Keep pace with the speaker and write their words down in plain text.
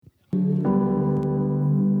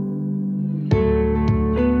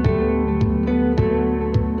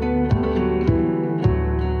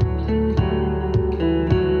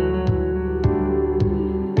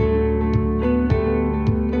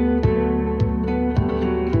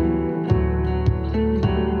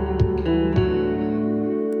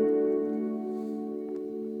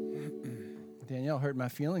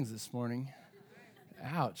feelings this morning.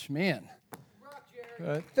 Ouch, man.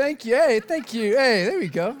 Thank you. Hey, thank you. Hey, there we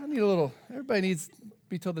go. I need a little, everybody needs to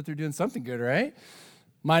be told that they're doing something good, right?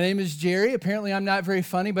 My name is Jerry. Apparently, I'm not very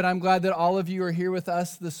funny, but I'm glad that all of you are here with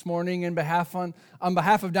us this morning. On behalf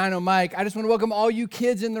of Dino Mike, I just want to welcome all you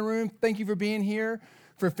kids in the room. Thank you for being here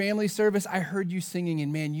for family service. I heard you singing,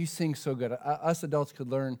 and man, you sing so good. Us adults could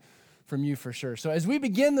learn from you for sure. So as we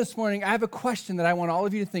begin this morning, I have a question that I want all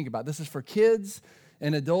of you to think about. This is for kids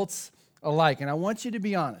and adults alike, and I want you to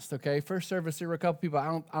be honest, okay? First service, there were a couple people, I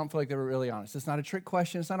don't feel like they were really honest. It's not a trick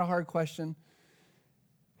question. It's not a hard question.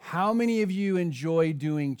 How many of you enjoy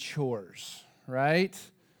doing chores, right?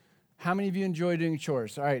 How many of you enjoy doing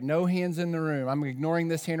chores? All right, no hands in the room. I'm ignoring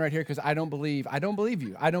this hand right here because I don't believe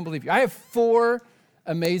you. I have 4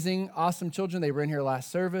 amazing, awesome children. They were in here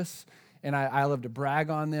last service, and I love to brag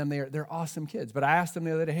on them. They're awesome kids. But I asked them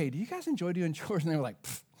the other day, hey, do you guys enjoy doing chores? And they were like,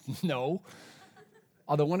 no.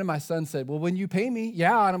 Although one of my sons said, well, when you pay me,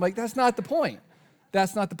 yeah. And I'm like, that's not the point.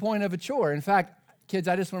 That's not the point of a chore. In fact, kids,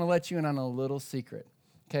 I just want to let you in on a little secret.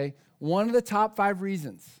 Okay, one of the top 5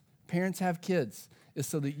 reasons parents have kids is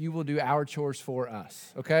so that you will do our chores for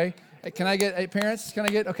us, okay? Parents,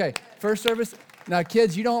 okay, first service. Now,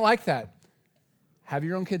 kids, you don't like that. Have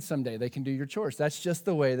your own kids someday. They can do your chores. That's just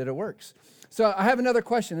the way that it works. So I have another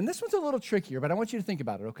question, and this one's a little trickier, but I want you to think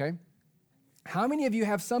about it, okay? How many of you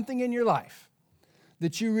have something in your life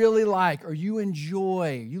that you really like or you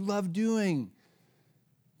enjoy, you love doing,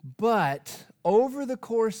 but over the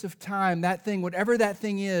course of time, that thing, whatever that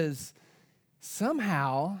thing is,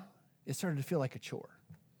 somehow it started to feel like a chore.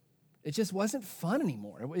 It just wasn't fun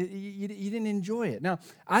anymore. You didn't enjoy it. Now,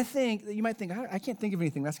 I think that you might think, I can't think of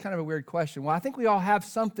anything. That's kind of a weird question. Well, I think we all have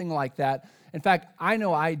something like that. In fact, I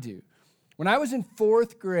know I do. When I was in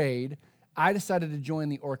 4th grade, I decided to join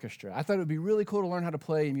the orchestra. I thought it would be really cool to learn how to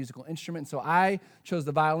play a musical instrument. So I chose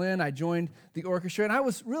the violin. I joined the orchestra, and I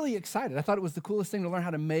was really excited. I thought it was the coolest thing to learn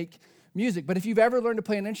how to make music. But if you've ever learned to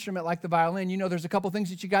play an instrument like the violin, you know there's a couple things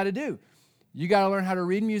that you got to do. You got to learn how to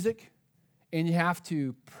read music, and you have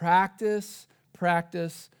to practice, right?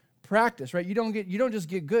 You don't just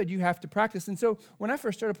get good, you have to practice. And so when I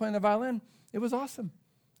first started playing the violin, it was awesome.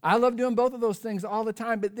 I loved doing both of those things all the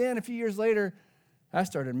time. But then a few years later, I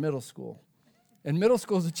started middle school. And middle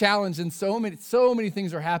school is a challenge, and so many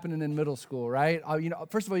things are happening in middle school, right?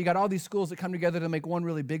 First of all, you got all these schools that come together to make one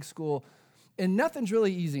really big school. And nothing's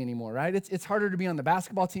really easy anymore, right? It's harder to be on the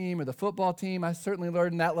basketball team or the football team. I certainly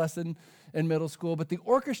learned that lesson in middle school, but the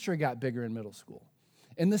orchestra got bigger in middle school.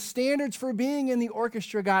 And the standards for being in the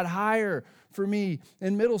orchestra got higher for me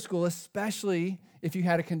in middle school, especially if you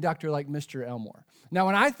had a conductor like Mr. Elmore. Now,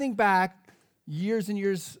 when I think back years and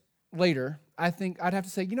years later, I'd have to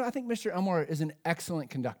say, I think Mr. Elmore is an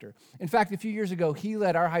excellent conductor. In fact, a few years ago, he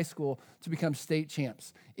led our high school to become state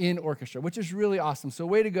champs in orchestra, which is really awesome. So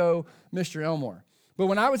way to go, Mr. Elmore. But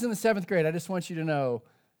when I was in the 7th grade, I just want you to know,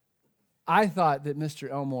 I thought that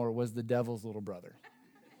Mr. Elmore was the devil's little brother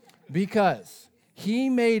because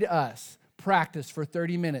he made us practice for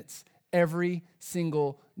 30 minutes every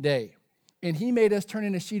single day. And he made us turn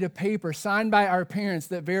in a sheet of paper signed by our parents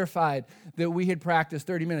that verified that we had practiced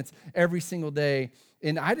 30 minutes every single day.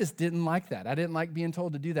 And I just didn't like that. I didn't like being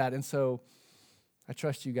told to do that. And so I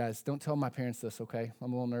trust you guys. Don't tell my parents this, okay?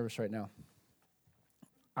 I'm a little nervous right now.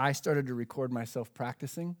 I started to record myself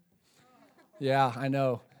practicing. Yeah, I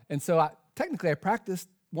know. And so I practiced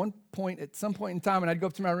at some point in time, and I'd go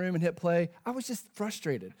up to my room and hit play. I was just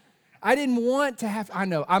frustrated. I didn't want to I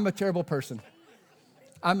know, I'm a terrible person.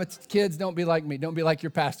 Kids, don't be like me. Don't be like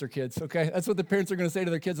your pastor, kids, okay? That's what the parents are going to say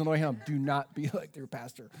to their kids on the way home. Do not be like their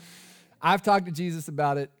pastor. I've talked to Jesus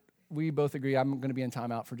about it. We both agree I'm going to be in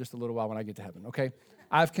timeout for just a little while when I get to heaven, okay?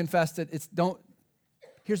 I've confessed it.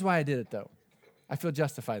 Here's why I did it, though. I feel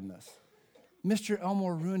justified in this. Mr.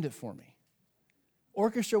 Elmore ruined it for me.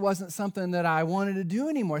 Orchestra wasn't something that I wanted to do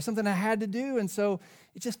anymore, something I had to do, and so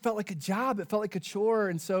it just felt like a job. It felt like a chore,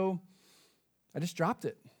 and so I just dropped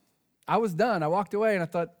it. I was done. I walked away, and I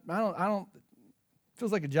thought, it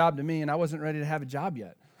feels like a job to me, and I wasn't ready to have a job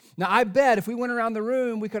yet. Now, I bet if we went around the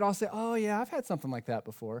room, we could all say, oh, yeah, I've had something like that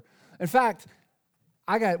before. In fact,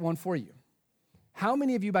 I got one for you. How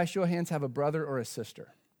many of you, by show of hands, have a brother or a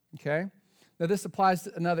sister? Okay? Now, this applies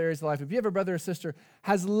to other areas of life. If you have a brother or sister,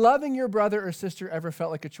 has loving your brother or sister ever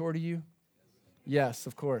felt like a chore to you? Yes,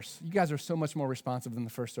 of course. You guys are so much more responsive than the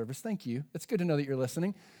first service. Thank you. It's good to know that you're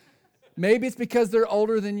listening. Maybe it's because they're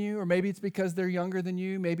older than you, or maybe it's because they're younger than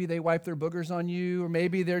you. Maybe they wipe their boogers on you, or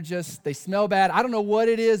maybe they smell bad. I don't know what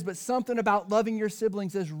it is, but something about loving your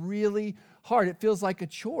siblings is really hard. It feels like a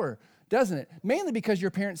chore, doesn't it? Mainly because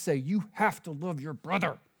your parents say, you have to love your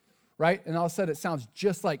brother, right? And all of a sudden it sounds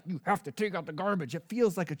just like you have to take out the garbage. It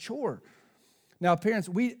feels like a chore. Now, parents,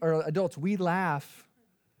 or adults, we laugh,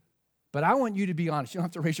 but I want you to be honest. You don't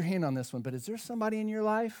have to raise your hand on this one, but is there somebody in your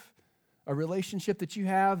life, a relationship that you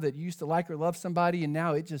have that you used to like or love somebody, and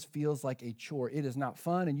now it just feels like a chore? It is not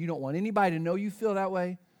fun, and you don't want anybody to know you feel that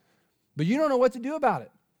way, but you don't know what to do about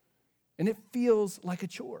it, and it feels like a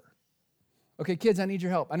chore. Okay, kids, I need your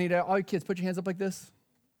help. I need all your kids, put your hands up like this.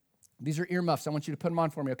 These are earmuffs. I want you to put them on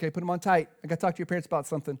for me, okay? Put them on tight. I got to talk to your parents about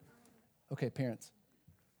something. Okay, parents,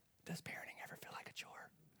 does parenting ever feel like a chore?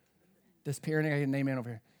 Does parenting, I get an amen over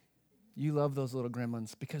here. You love those little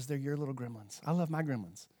gremlins because they're your little gremlins. I love my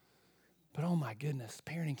gremlins. But oh my goodness,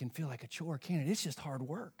 parenting can feel like a chore, can't it? It's just hard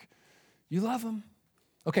work. You love them.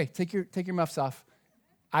 Okay, take your muffs off.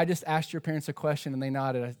 I just asked your parents a question and they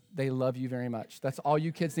nodded. They love you very much. That's all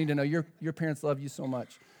you kids need to know. Your parents love you so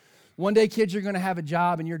much. One day, kids, you're going to have a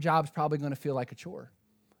job and your job's probably going to feel like a chore.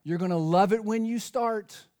 You're going to love it when you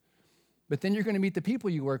start, but then you're going to meet the people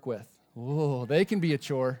you work with. Oh, they can be a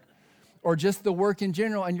chore. Or just the work in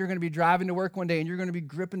general, and you're going to be driving to work one day and you're going to be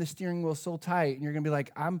gripping the steering wheel so tight and you're going to be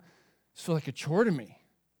like, it feels like a chore to me.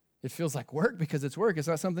 It feels like work because it's work. It's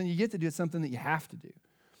not something you get to do. It's something that you have to do.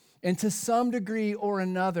 And to some degree or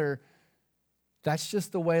another, that's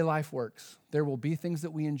just the way life works. There will be things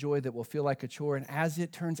that we enjoy that will feel like a chore. And as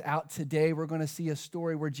it turns out today, we're going to see a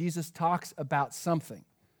story where Jesus talks about something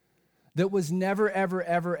that was never, ever,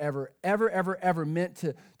 ever, ever, ever, ever, ever meant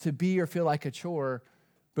to be or feel like a chore.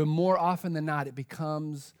 But more often than not, it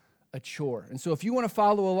becomes a chore. And so if you want to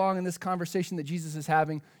follow along in this conversation that Jesus is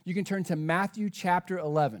having, you can turn to Matthew chapter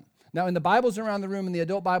 11. Now, in the Bibles around the room, in the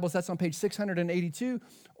adult Bibles, that's on page 682.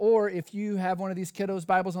 Or if you have one of these kiddos'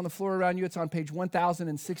 Bibles on the floor around you, it's on page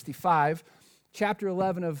 1065, chapter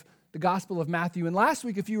 11 of the Gospel of Matthew. And last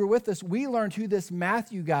week, if you were with us, we learned who this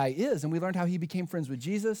Matthew guy is, and we learned how he became friends with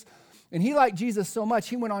Jesus. And he liked Jesus so much,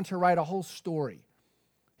 he went on to write a whole story.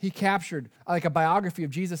 He captured like a biography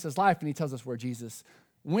of Jesus' life, and he tells us where Jesus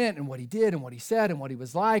went and what he did and what he said and what he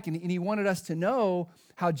was like. And he wanted us to know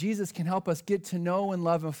how Jesus can help us get to know and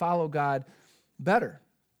love and follow God better.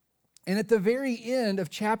 And at the very end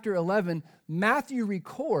of chapter 11, Matthew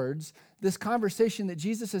records this conversation that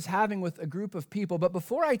Jesus is having with a group of people. But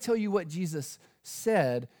before I tell you what Jesus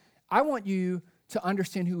said, I want you to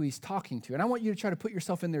understand who he's talking to. And I want you to try to put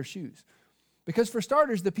yourself in their shoes. Because for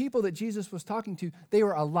starters, the people that Jesus was talking to, they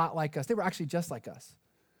were a lot like us. They were actually just like us.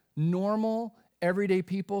 Normal, everyday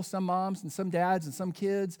people, some moms and some dads and some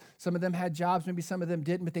kids. Some of them had jobs, maybe some of them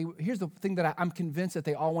didn't. But here's the thing that I'm convinced that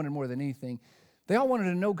they all wanted more than anything. They all wanted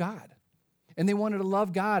to know God. And they wanted to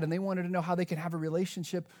love God. And they wanted to know how they could have a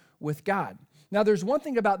relationship with God. Now, there's one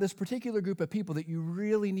thing about this particular group of people that you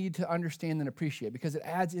really need to understand and appreciate because it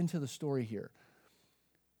adds into the story here.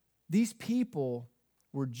 These people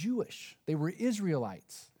were Jewish. They were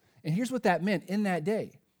Israelites. And here's what that meant in that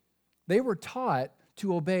day. They were taught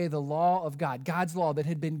to obey the law of God, God's law that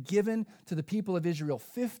had been given to the people of Israel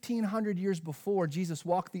 1,500 years before Jesus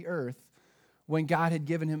walked the earth when God had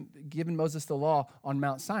given Moses the law on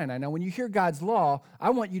Mount Sinai. Now, when you hear God's law, I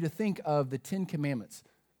want you to think of the 10 Commandments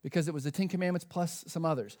because it was the 10 Commandments plus some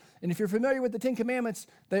others. And if you're familiar with the 10 Commandments,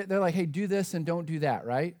 they're like, hey, do this and don't do that,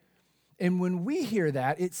 right? And when we hear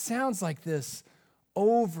that, it sounds like this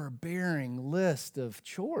overbearing list of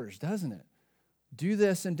chores, doesn't it? Do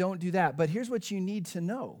this and don't do that. But here's what you need to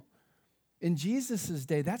know. In Jesus'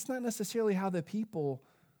 day, that's not necessarily how the people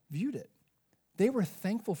viewed it. They were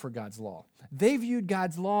thankful for God's law. They viewed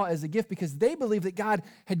God's law as a gift because they believed that God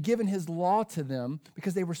had given his law to them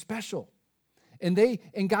because they were special. And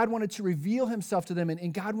God wanted to reveal himself to them,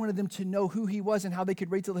 and God wanted them to know who he was and how they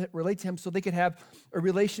could relate to him so they could have a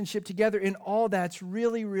relationship together. And all that's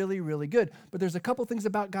really, really, really good. But there's a couple things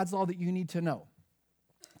about God's law that you need to know.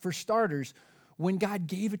 For starters, when God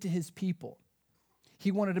gave it to his people,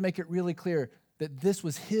 he wanted to make it really clear that this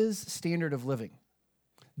was his standard of living.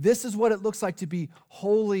 This is what it looks like to be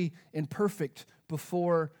holy and perfect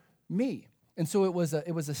before me. And so it was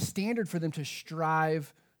a standard for them to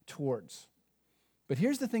strive towards. But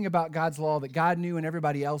here's the thing about God's law that God knew and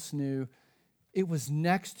everybody else knew. It was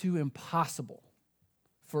next to impossible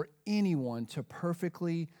for anyone to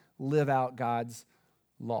perfectly live out God's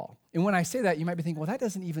law. And when I say that, you might be thinking, well, that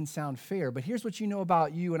doesn't even sound fair. But here's what you know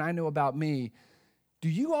about you and I know about me. Do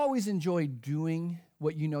you always enjoy doing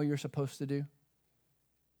what you know you're supposed to do?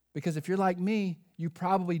 Because if you're like me, you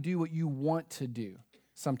probably do what you want to do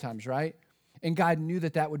sometimes, right? And God knew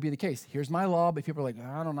that that would be the case. Here's my law, but people are like,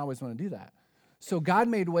 I don't always want to do that. So God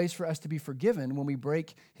made ways for us to be forgiven when we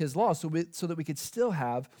break his law so that we could still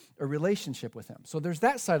have a relationship with him. So there's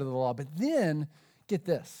that side of the law. But then, get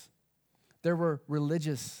this, there were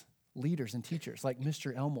religious leaders and teachers like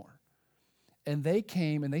Mr. Elmore. And they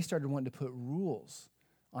came and they started wanting to put rules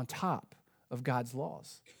on top of God's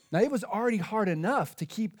laws. Now, it was already hard enough to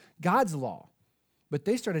keep God's law, but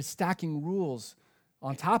they started stacking rules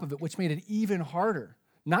on top of it, which made it even harder,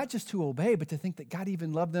 not just to obey, but to think that God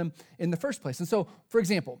even loved them in the first place. And so, for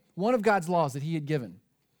example, one of God's laws that he had given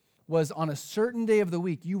was on a certain day of the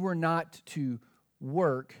week, you were not to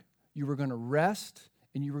work, you were going to rest,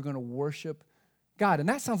 and you were going to worship God. And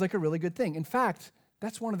that sounds like a really good thing. In fact,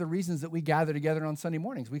 that's one of the reasons that we gather together on Sunday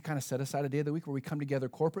mornings. We kind of set aside a day of the week where we come together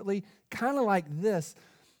corporately, kind of like this.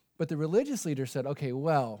 But the religious leader said, okay,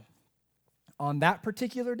 well, on that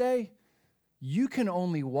particular day, you can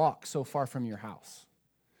only walk so far from your house.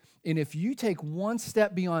 And if you take one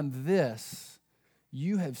step beyond this,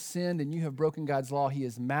 you have sinned and you have broken God's law. He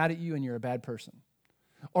is mad at you and you're a bad person.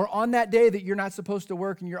 Or on that day that you're not supposed to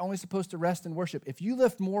work and you're only supposed to rest and worship, if you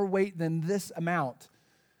lift more weight than this amount,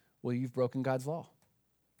 well, you've broken God's law.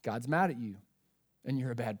 God's mad at you, and you're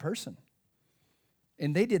a bad person.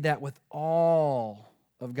 And they did that with all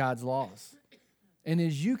of God's laws. And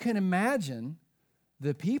as you can imagine,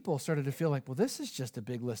 the people started to feel like, well, this is just a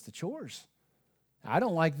big list of chores. I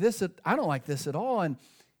don't like this at all. And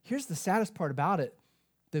here's the saddest part about it.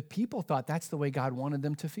 The people thought that's the way God wanted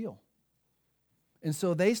them to feel. And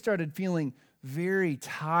so they started feeling very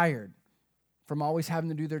tired from always having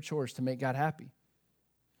to do their chores to make God happy.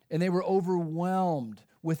 And they were overwhelmed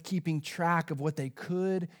with keeping track of what they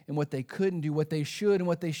could and what they couldn't do, what they should and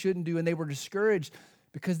what they shouldn't do. And they were discouraged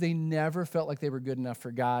because they never felt like they were good enough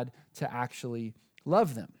for God to actually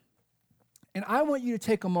love them. And I want you to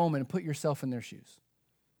take a moment and put yourself in their shoes.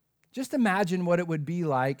 Just imagine what it would be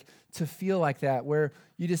like to feel like that, where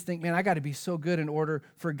you just think, man, I got to be so good in order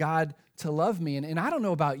for God to love me. And I don't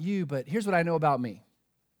know about you, but here's what I know about me.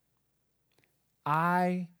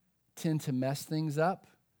 I tend to mess things up.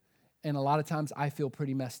 And a lot of times I feel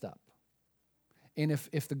pretty messed up. And if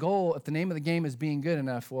the name of the game is being good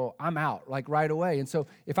enough, well, I'm out, like right away. And so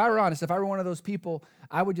if I were honest, if I were one of those people,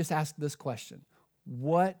 I would just ask this question.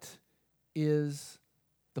 What is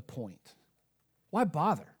the point? Why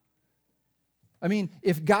bother? I mean,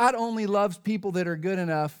 if God only loves people that are good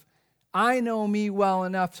enough, I know me well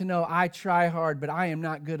enough to know I try hard, but I am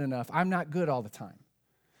not good enough. I'm not good all the time.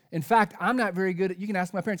 In fact, I'm not very good at, you can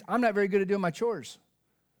ask my parents, I'm not very good at doing my chores.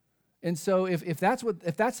 And so if that's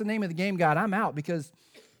the name of the game, God, I'm out because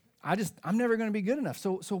I'm never going to be good enough.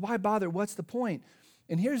 So why bother? What's the point?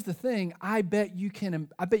 And here's the thing, I bet you can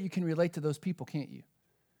relate to those people, can't you?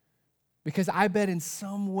 Because I bet in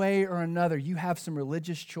some way or another you have some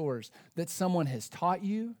religious chores that someone has taught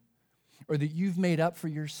you or that you've made up for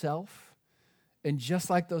yourself. And just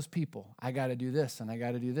like those people, I got to do this and I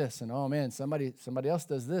got to do this. And oh man, somebody else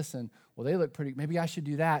does this and well, they look pretty, maybe I should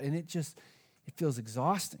do that. And it feels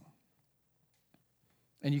exhausting.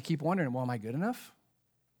 And you keep wondering, well, am I good enough?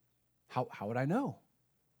 How would I know?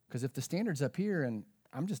 Because if the standard's up here and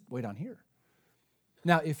I'm just way down here.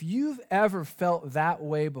 Now, if you've ever felt that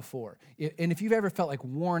way before, and if you've ever felt like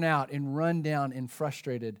worn out and run down and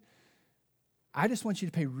frustrated, I just want you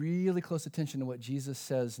to pay really close attention to what Jesus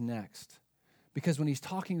says next. Because when he's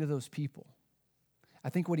talking to those people, I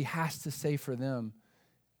think what he has to say for them,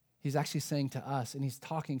 he's actually saying to us, and he's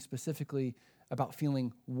talking specifically about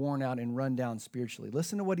feeling worn out and run down spiritually.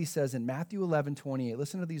 Listen to what he says in Matthew 11:28.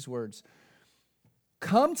 Listen to these words.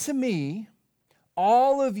 Come to me,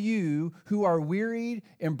 all of you who are wearied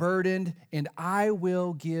and burdened, and I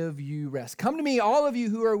will give you rest. Come to me, all of you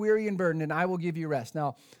who are weary and burdened, and I will give you rest.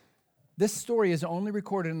 Now, this story is only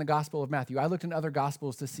recorded in the Gospel of Matthew. I looked in other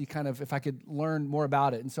Gospels to see kind of if I could learn more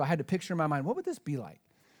about it. And so I had to picture in my mind, what would this be like?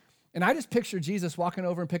 And I just pictured Jesus walking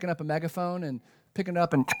over and picking up a megaphone and picking it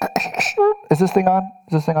up and, is this thing on?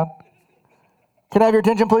 Is this thing on? Can I have your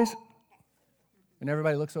attention, please? And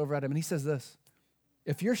everybody looks over at him and he says this.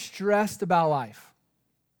 If you're stressed about life,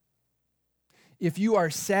 if you are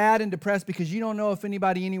sad and depressed because you don't know if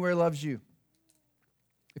anybody anywhere loves you,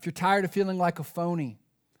 if you're tired of feeling like a phony,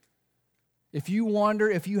 if you wonder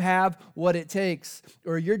if you have what it takes,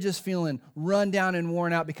 or you're just feeling run down and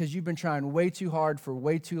worn out because you've been trying way too hard for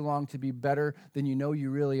way too long to be better than you know you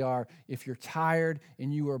really are, if you're tired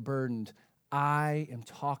and you are burdened, I am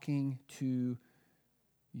talking to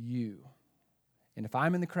you. And if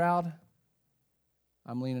I'm in the crowd,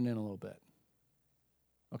 I'm leaning in a little bit.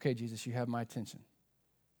 Okay, Jesus, you have my attention.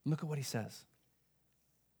 Look at what he says.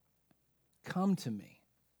 Come to me.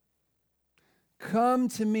 Come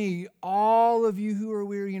to me, all of you who are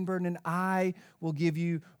weary and burdened, and I will give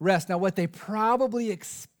you rest. Now, what they probably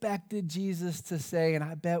expected Jesus to say, and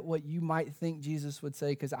I bet what you might think Jesus would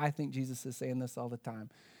say, because I think Jesus is saying this all the time,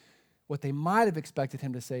 what they might have expected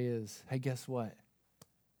him to say is, hey, guess what?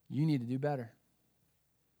 You need to do better.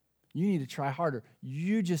 You need to try harder.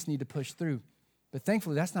 You just need to push through. But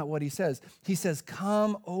thankfully, that's not what he says. He says,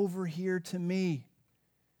 come over here to me.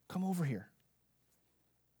 Come over here.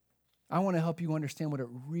 I want to help you understand what it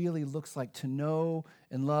really looks like to know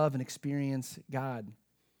and love and experience God.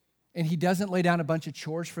 And he doesn't lay down a bunch of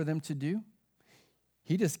chores for them to do.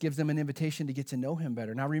 He just gives them an invitation to get to know him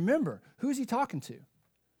better. Now remember, who's he talking to?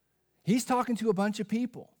 He's talking to a bunch of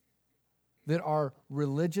people that are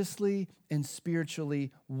religiously and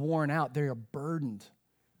spiritually worn out. They are burdened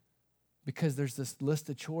because there's this list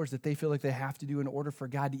of chores that they feel like they have to do in order for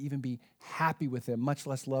God to even be happy with them, much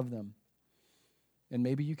less love them. And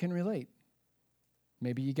maybe you can relate.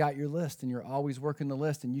 Maybe you got your list and you're always working the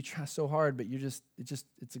list and you try so hard, but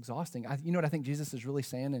it's exhausting. You know what I think Jesus is really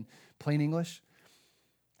saying in plain English?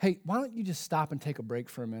 Hey, why don't you just stop and take a break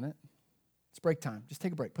for a minute? It's break time. Just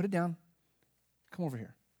take a break. Put it down. Come over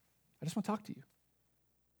here. I just want to talk to you.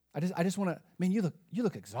 I just want to, man, you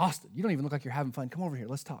look exhausted. You don't even look like you're having fun. Come over here.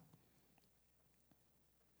 Let's talk.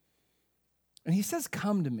 And he says,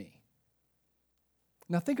 come to me.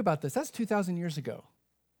 Now think about this. That's 2,000 years ago.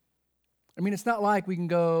 I mean, it's not like we can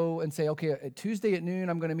go and say, okay, at Tuesday at noon,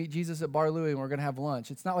 I'm going to meet Jesus at Bar Louie and we're going to have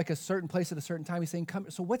lunch. It's not like a certain place at a certain time. He's saying,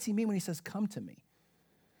 come. So what's he mean when he says, come to me?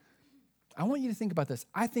 I want you to think about this.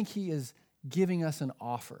 I think he is giving us an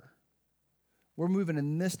offer. We're moving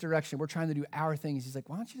in this direction. We're trying to do our things. He's like,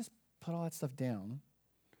 why don't you just put all that stuff down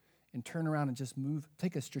and turn around and just move,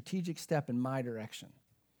 take a strategic step in my direction.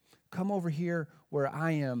 Come over here where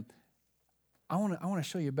I am. I want to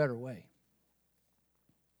show you a better way.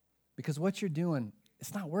 Because what you're doing,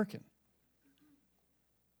 it's not working.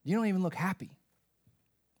 You don't even look happy.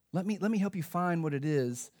 Let me help you find what it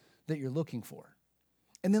is that you're looking for.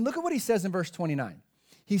 And then look at what he says in verse 29.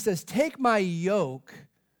 He says, take my yoke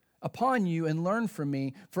upon you and learn from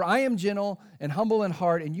me, for I am gentle and humble in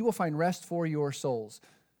heart, and you will find rest for your souls.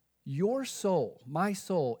 Your soul, my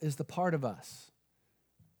soul, is the part of us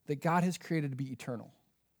that God has created to be eternal,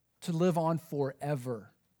 to live on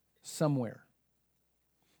forever somewhere.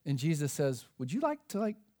 And Jesus says, would you like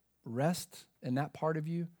to rest in that part of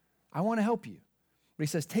you? I want to help you. But he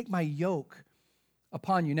says, take my yoke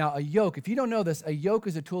upon you. Now, a yoke, if you don't know this, a yoke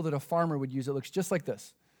is a tool that a farmer would use. It looks just like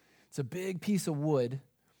this. It's a big piece of wood,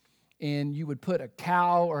 and you would put a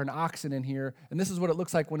cow or an oxen in here, and this is what it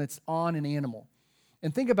looks like when it's on an animal.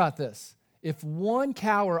 And think about this. If one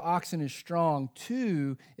cow or oxen is strong,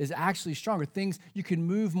 two is actually stronger. You can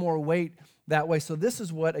move more weight that way. So this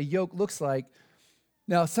is what a yoke looks like.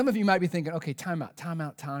 Now, some of you might be thinking, okay, time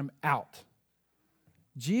out.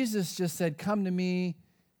 Jesus just said, come to me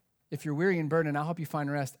if you're weary and burdened, I'll help you find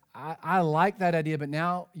rest. I like that idea, but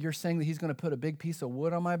now you're saying that he's going to put a big piece of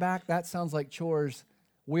wood on my back? That sounds like chores.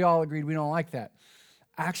 We all agreed we don't like that.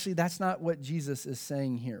 Actually, that's not what Jesus is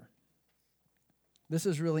saying here. This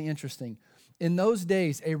is really interesting. In those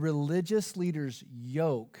days, a religious leader's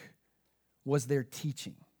yoke was their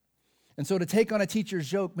teaching. And so to take on a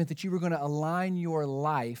teacher's yoke meant that you were going to align your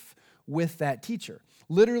life with that teacher.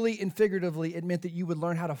 Literally and figuratively, it meant that you would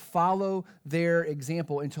learn how to follow their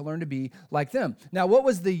example and to learn to be like them. Now, what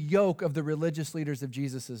was the yoke of the religious leaders of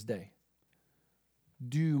Jesus' day?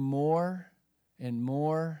 Do more and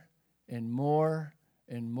more and more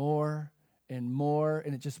and more and more,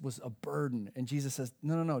 and it just was a burden. And Jesus says,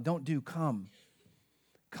 no, don't do, come.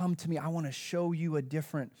 Come to me. I want to show you a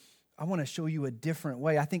different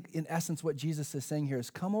way. I think in essence what Jesus is saying here is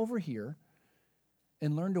come over here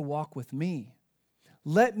and learn to walk with me.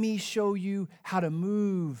 Let me show you how to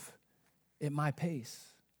move at my pace.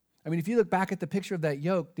 I mean, if you look back at the picture of that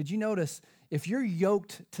yoke, did you notice if you're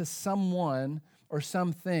yoked to someone or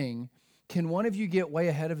something, can one of you get way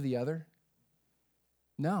ahead of the other?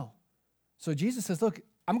 No. So Jesus says, look,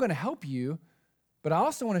 I'm going to help you, but I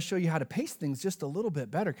also want to show you how to pace things just a little bit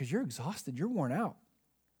better because you're exhausted, you're worn out.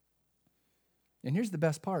 And here's the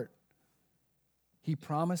best part. He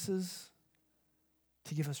promises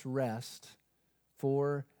to give us rest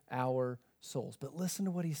for our souls. But listen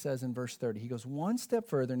to what he says in verse 30. He goes one step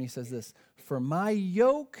further and he says this, for my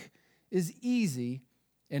yoke is easy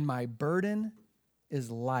and my burden is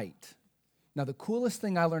light. Now, the coolest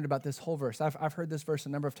thing I learned about this whole verse, I've heard this verse a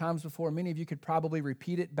number of times before. Many of you could probably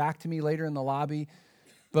repeat it back to me later in the lobby.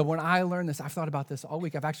 But when I learned this, I've thought about this all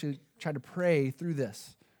week. I've actually tried to pray through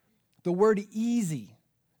this. The word easy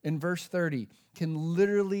in verse 30 can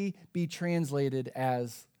literally be translated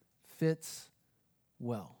as fits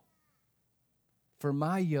well. For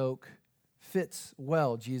my yoke fits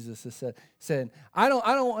well, Jesus has said. I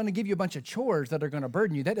don't want to give you a bunch of chores that are going to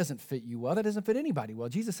burden you. That doesn't fit you well. That doesn't fit anybody well.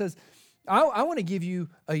 Jesus says, I want to give you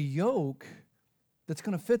a yoke that's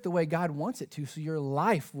going to fit the way God wants it to, so your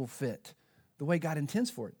life will fit the way God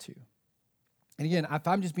intends for it to. And again, if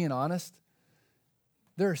I'm just being honest,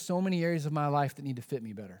 there are so many areas of my life that need to fit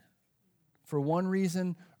me better. For one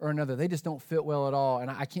reason or another, they just don't fit well at all,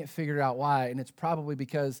 and I can't figure out why, and it's probably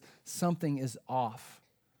because something is off.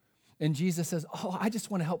 And Jesus says, I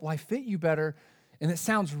just want to help life fit you better, and it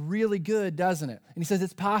sounds really good, doesn't it? And he says,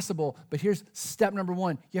 it's possible, but here's step number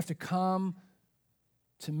one. You have to come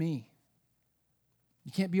to me.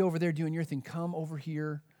 You can't be over there doing your thing. Come over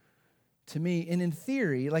here to me. And in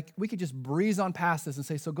theory, like we could just breeze on past this and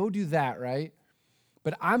say, so go do that, right?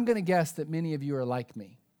 But I'm going to guess that many of you are like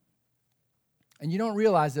me. And you don't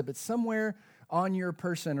realize it, but somewhere on your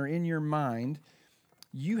person or in your mind,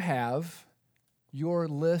 you have your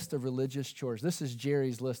list of religious chores. This is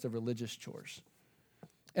Jerry's list of religious chores.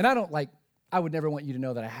 And I would never want you to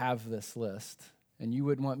know that I have this list, and you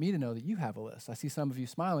wouldn't want me to know that you have a list. I see some of you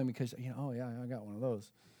smiling because, oh yeah, I got one of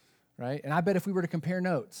those, right? And I bet if we were to compare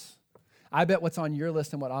notes, I bet what's on your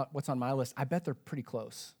list and what's on my list, I bet they're pretty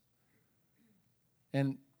close.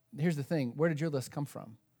 And here's the thing, where did your list come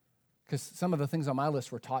from? Because some of the things on my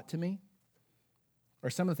list were taught to me, or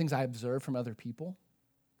some of the things I observed from other people.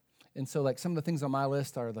 And so like some of the things on my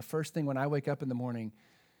list are the first thing when I wake up in the morning,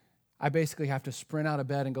 I basically have to sprint out of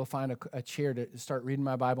bed and go find a chair to start reading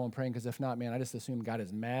my Bible and praying, because if not, man, I just assume God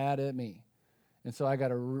is mad at me. And so I got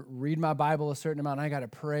to read my Bible a certain amount, and I got to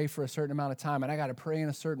pray for a certain amount of time, and I got to pray in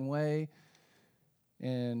a certain way.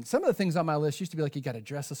 And some of the things on my list used to be like you got to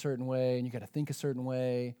dress a certain way, and you got to think a certain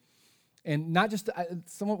way. And not just,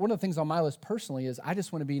 one of the things on my list personally is I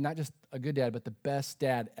just want to be not just a good dad, but the best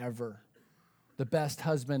dad ever, the best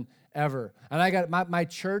husband ever. And I got my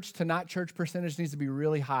church to not church percentage needs to be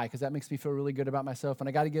really high, because that makes me feel really good about myself. And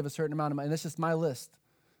I got to give a certain amount of money. And that's just my list.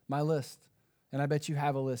 And I bet you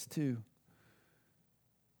have a list too.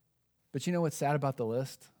 But you know what's sad about the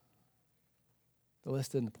list? The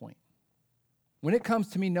list isn't the point. When it comes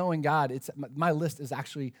to me knowing God, my list is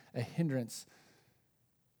actually a hindrance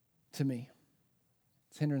to me.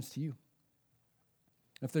 It's a hindrance to you.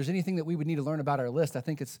 If there's anything that we would need to learn about our list, I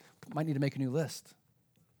think might need to make a new list.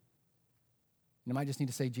 And I might just need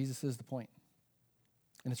to say Jesus is the point.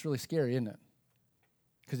 And it's really scary, isn't it?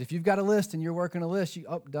 Because if you've got a list and you're working a list,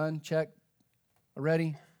 done, check,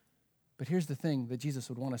 ready. But here's the thing that Jesus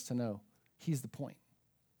would want us to know. He's the point.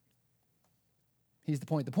 He's the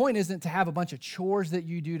point. The point isn't to have a bunch of chores that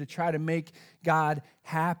you do to try to make God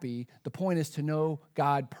happy. The point is to know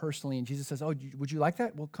God personally. And Jesus says, would you like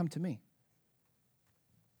that? Well, come to me.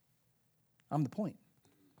 I'm the point.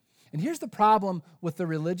 And here's the problem with the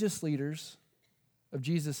religious leaders of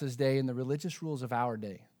Jesus' day and the religious rules of our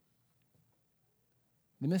day.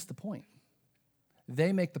 They miss the point.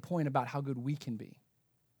 They make the point about how good we can be,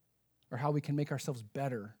 or how we can make ourselves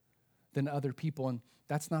better than other people, and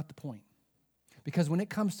that's not the point. Because when it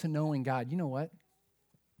comes to knowing God, you know what?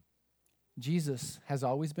 Jesus has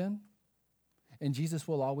always been, and Jesus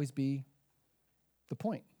will always be the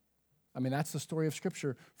point. I mean, that's the story of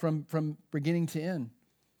Scripture from beginning to end.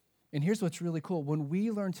 And here's what's really cool. When we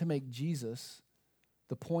learn to make Jesus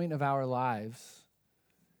the point of our lives,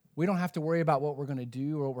 we don't have to worry about what we're going to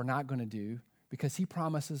do or what we're not going to do, because he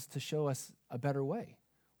promises to show us a better way,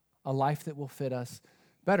 a life that will fit us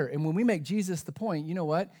better. And when we make Jesus the point, you know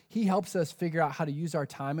what? He helps us figure out how to use our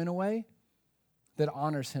time in a way that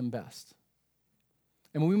honors him best.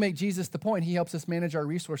 And when we make Jesus the point, he helps us manage our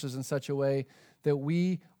resources in such a way that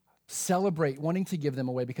we celebrate wanting to give them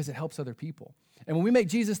away, because it helps other people. And when we make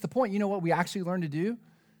Jesus the point, you know what we actually learn to do?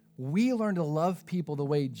 We learn to love people the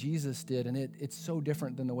way Jesus did, and it's so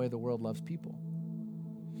different than the way the world loves people.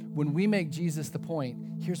 When we make Jesus the point,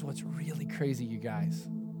 here's what's really crazy, you guys.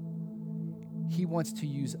 He wants to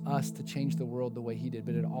use us to change the world the way he did,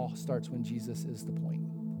 but it all starts when Jesus is the point.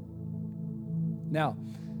 Now,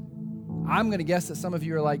 I'm going to guess that some of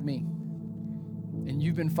you are like me, and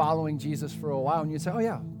you've been following Jesus for a while, and you'd say, oh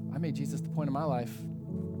yeah, I made Jesus the point of my life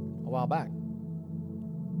a while back.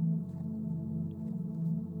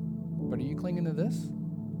 But are you clinging to this?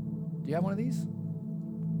 Do you have one of these?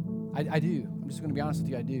 I do. I'm just going to be honest with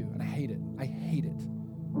you, I do, and I hate it. I hate it.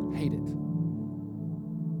 Hate it.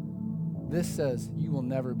 This says you will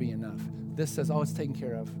never be enough. This says, it's taken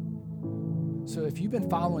care of. So if you've been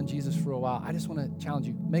following Jesus for a while, I just want to challenge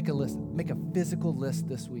you, make a list, make a physical list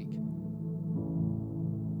this week,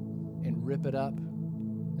 and rip it up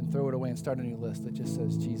and throw it away and start a new list that just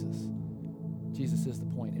says Jesus. Jesus is the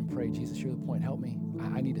point, and pray, Jesus, you're the point. Help me.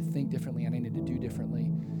 I need to think differently, and I need to do differently.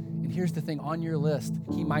 And here's the thing, on your list,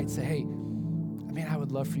 he might say, hey, man, I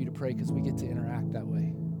would love for you to pray because we get to interact that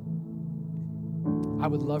way. I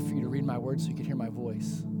would love for you to read my words so you could hear my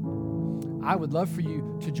voice. I would love for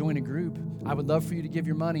you to join a group. I would love for you to give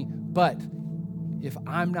your money. But if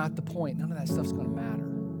I'm not the point, none of that stuff's going to matter.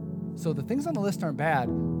 So the things on the list aren't bad,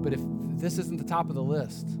 but if this isn't the top of the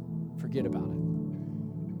list, forget about it.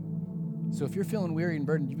 So if you're feeling weary and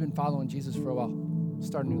burdened, you've been following Jesus for a while,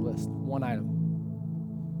 start a new list, one item.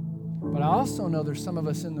 But I also know there's some of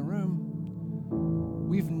us in the room,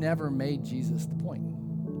 we've never made Jesus the point.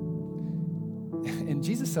 And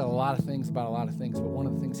Jesus said a lot of things about a lot of things, but one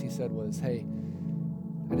of the things he said was, hey,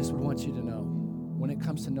 I just would want you to know, when it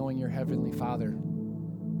comes to knowing your Heavenly Father,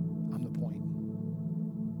 I'm the point.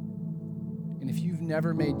 And if you've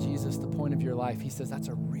never made Jesus the point of your life, he says that's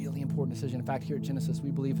a really important decision. In fact, here at Genesis, we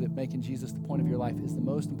believe that making Jesus the point of your life is the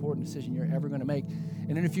most important decision you're ever going to make.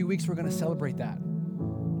 And in a few weeks, we're going to celebrate that.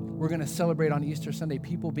 We're going to celebrate on Easter Sunday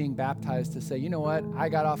people being baptized to say, you know what, I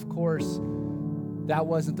got off course. That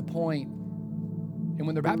wasn't the point. And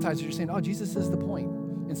when they're baptized, you're saying, oh, Jesus is the point.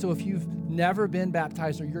 And so if you've never been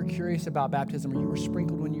baptized, or you're curious about baptism, or you were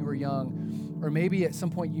sprinkled when you were young, or maybe at some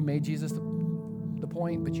point you made Jesus the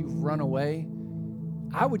point, but you've run away,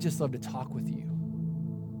 I would just love to talk with you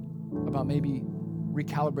about maybe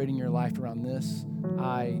recalibrating your life around this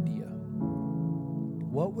idea.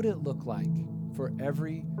 What would it look like for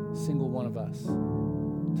every single one of us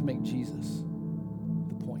to make Jesus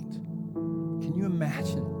the point? Can you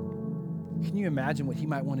imagine? Can you imagine what he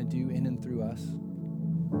might want to do in and through us?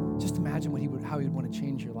 Just imagine how he would want to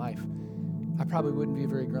change your life. I probably wouldn't be a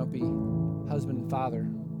very grumpy husband and father,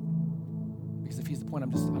 because if he's the point,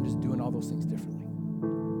 I'm just doing all those things differently.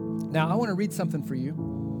 Now, I want to read something for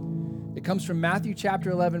you. It comes from Matthew chapter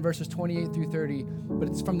 11, verses 28 through 30, but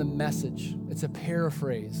it's from the Message. It's a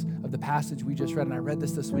paraphrase of the passage we just read, and I read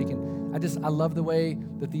this week, and I love the way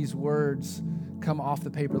that these words come off the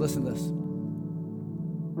paper. Listen to this.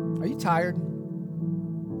 Are you tired?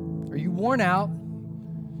 Are you worn out?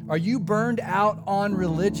 Are you burned out on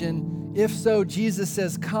religion? If so, Jesus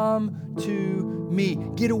says, come to me.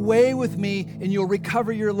 Get away with me and you'll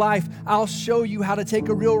recover your life. I'll show you how to take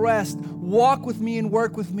a real rest. Walk with me and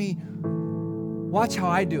work with me. Watch how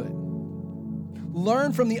I do it.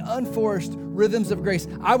 Learn from the unforced rhythms of grace.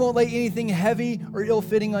 I won't lay anything heavy or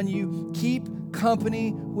ill-fitting on you. Keep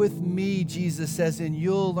company with me, Jesus says, and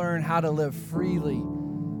you'll learn how to live freely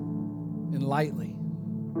and lightly.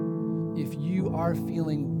 If you are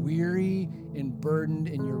feeling weary and burdened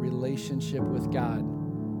in your relationship with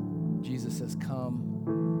God, Jesus says,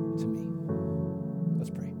 come to me. Let's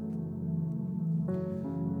pray.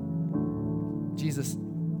 Jesus,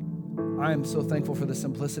 I am so thankful for the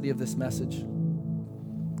simplicity of this message.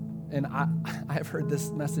 And I've heard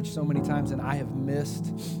this message so many times, and I have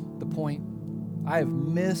missed the point. I have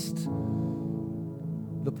missed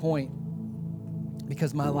the point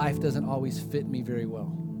because my life doesn't always fit me very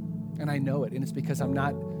well. And I know it, and it's because I'm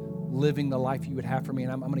not living the life you would have for me,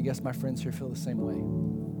 and I'm going to guess my friends here feel the same way.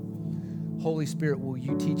 Holy Spirit, will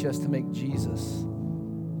you teach us to make Jesus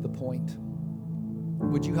the point?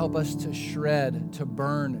 Would you help us to shred, to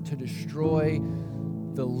burn, to destroy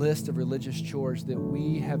the list of religious chores that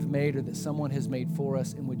we have made or that someone has made for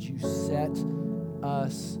us, and would you set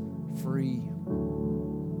us free?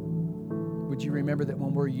 Would you remember that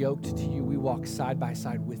when we're yoked to you, we walk side by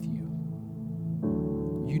side with you?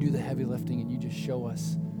 You do the heavy lifting and you just show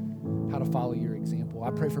us how to follow your example.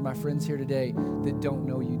 I pray for my friends here today that don't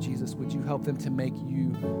know you, Jesus. Would you help them to make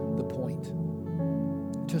you the point,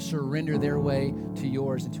 to surrender their way to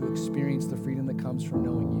yours and to experience the freedom that comes from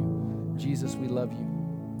knowing you? Jesus, we love you.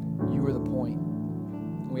 You are the point.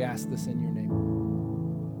 We ask this in your name.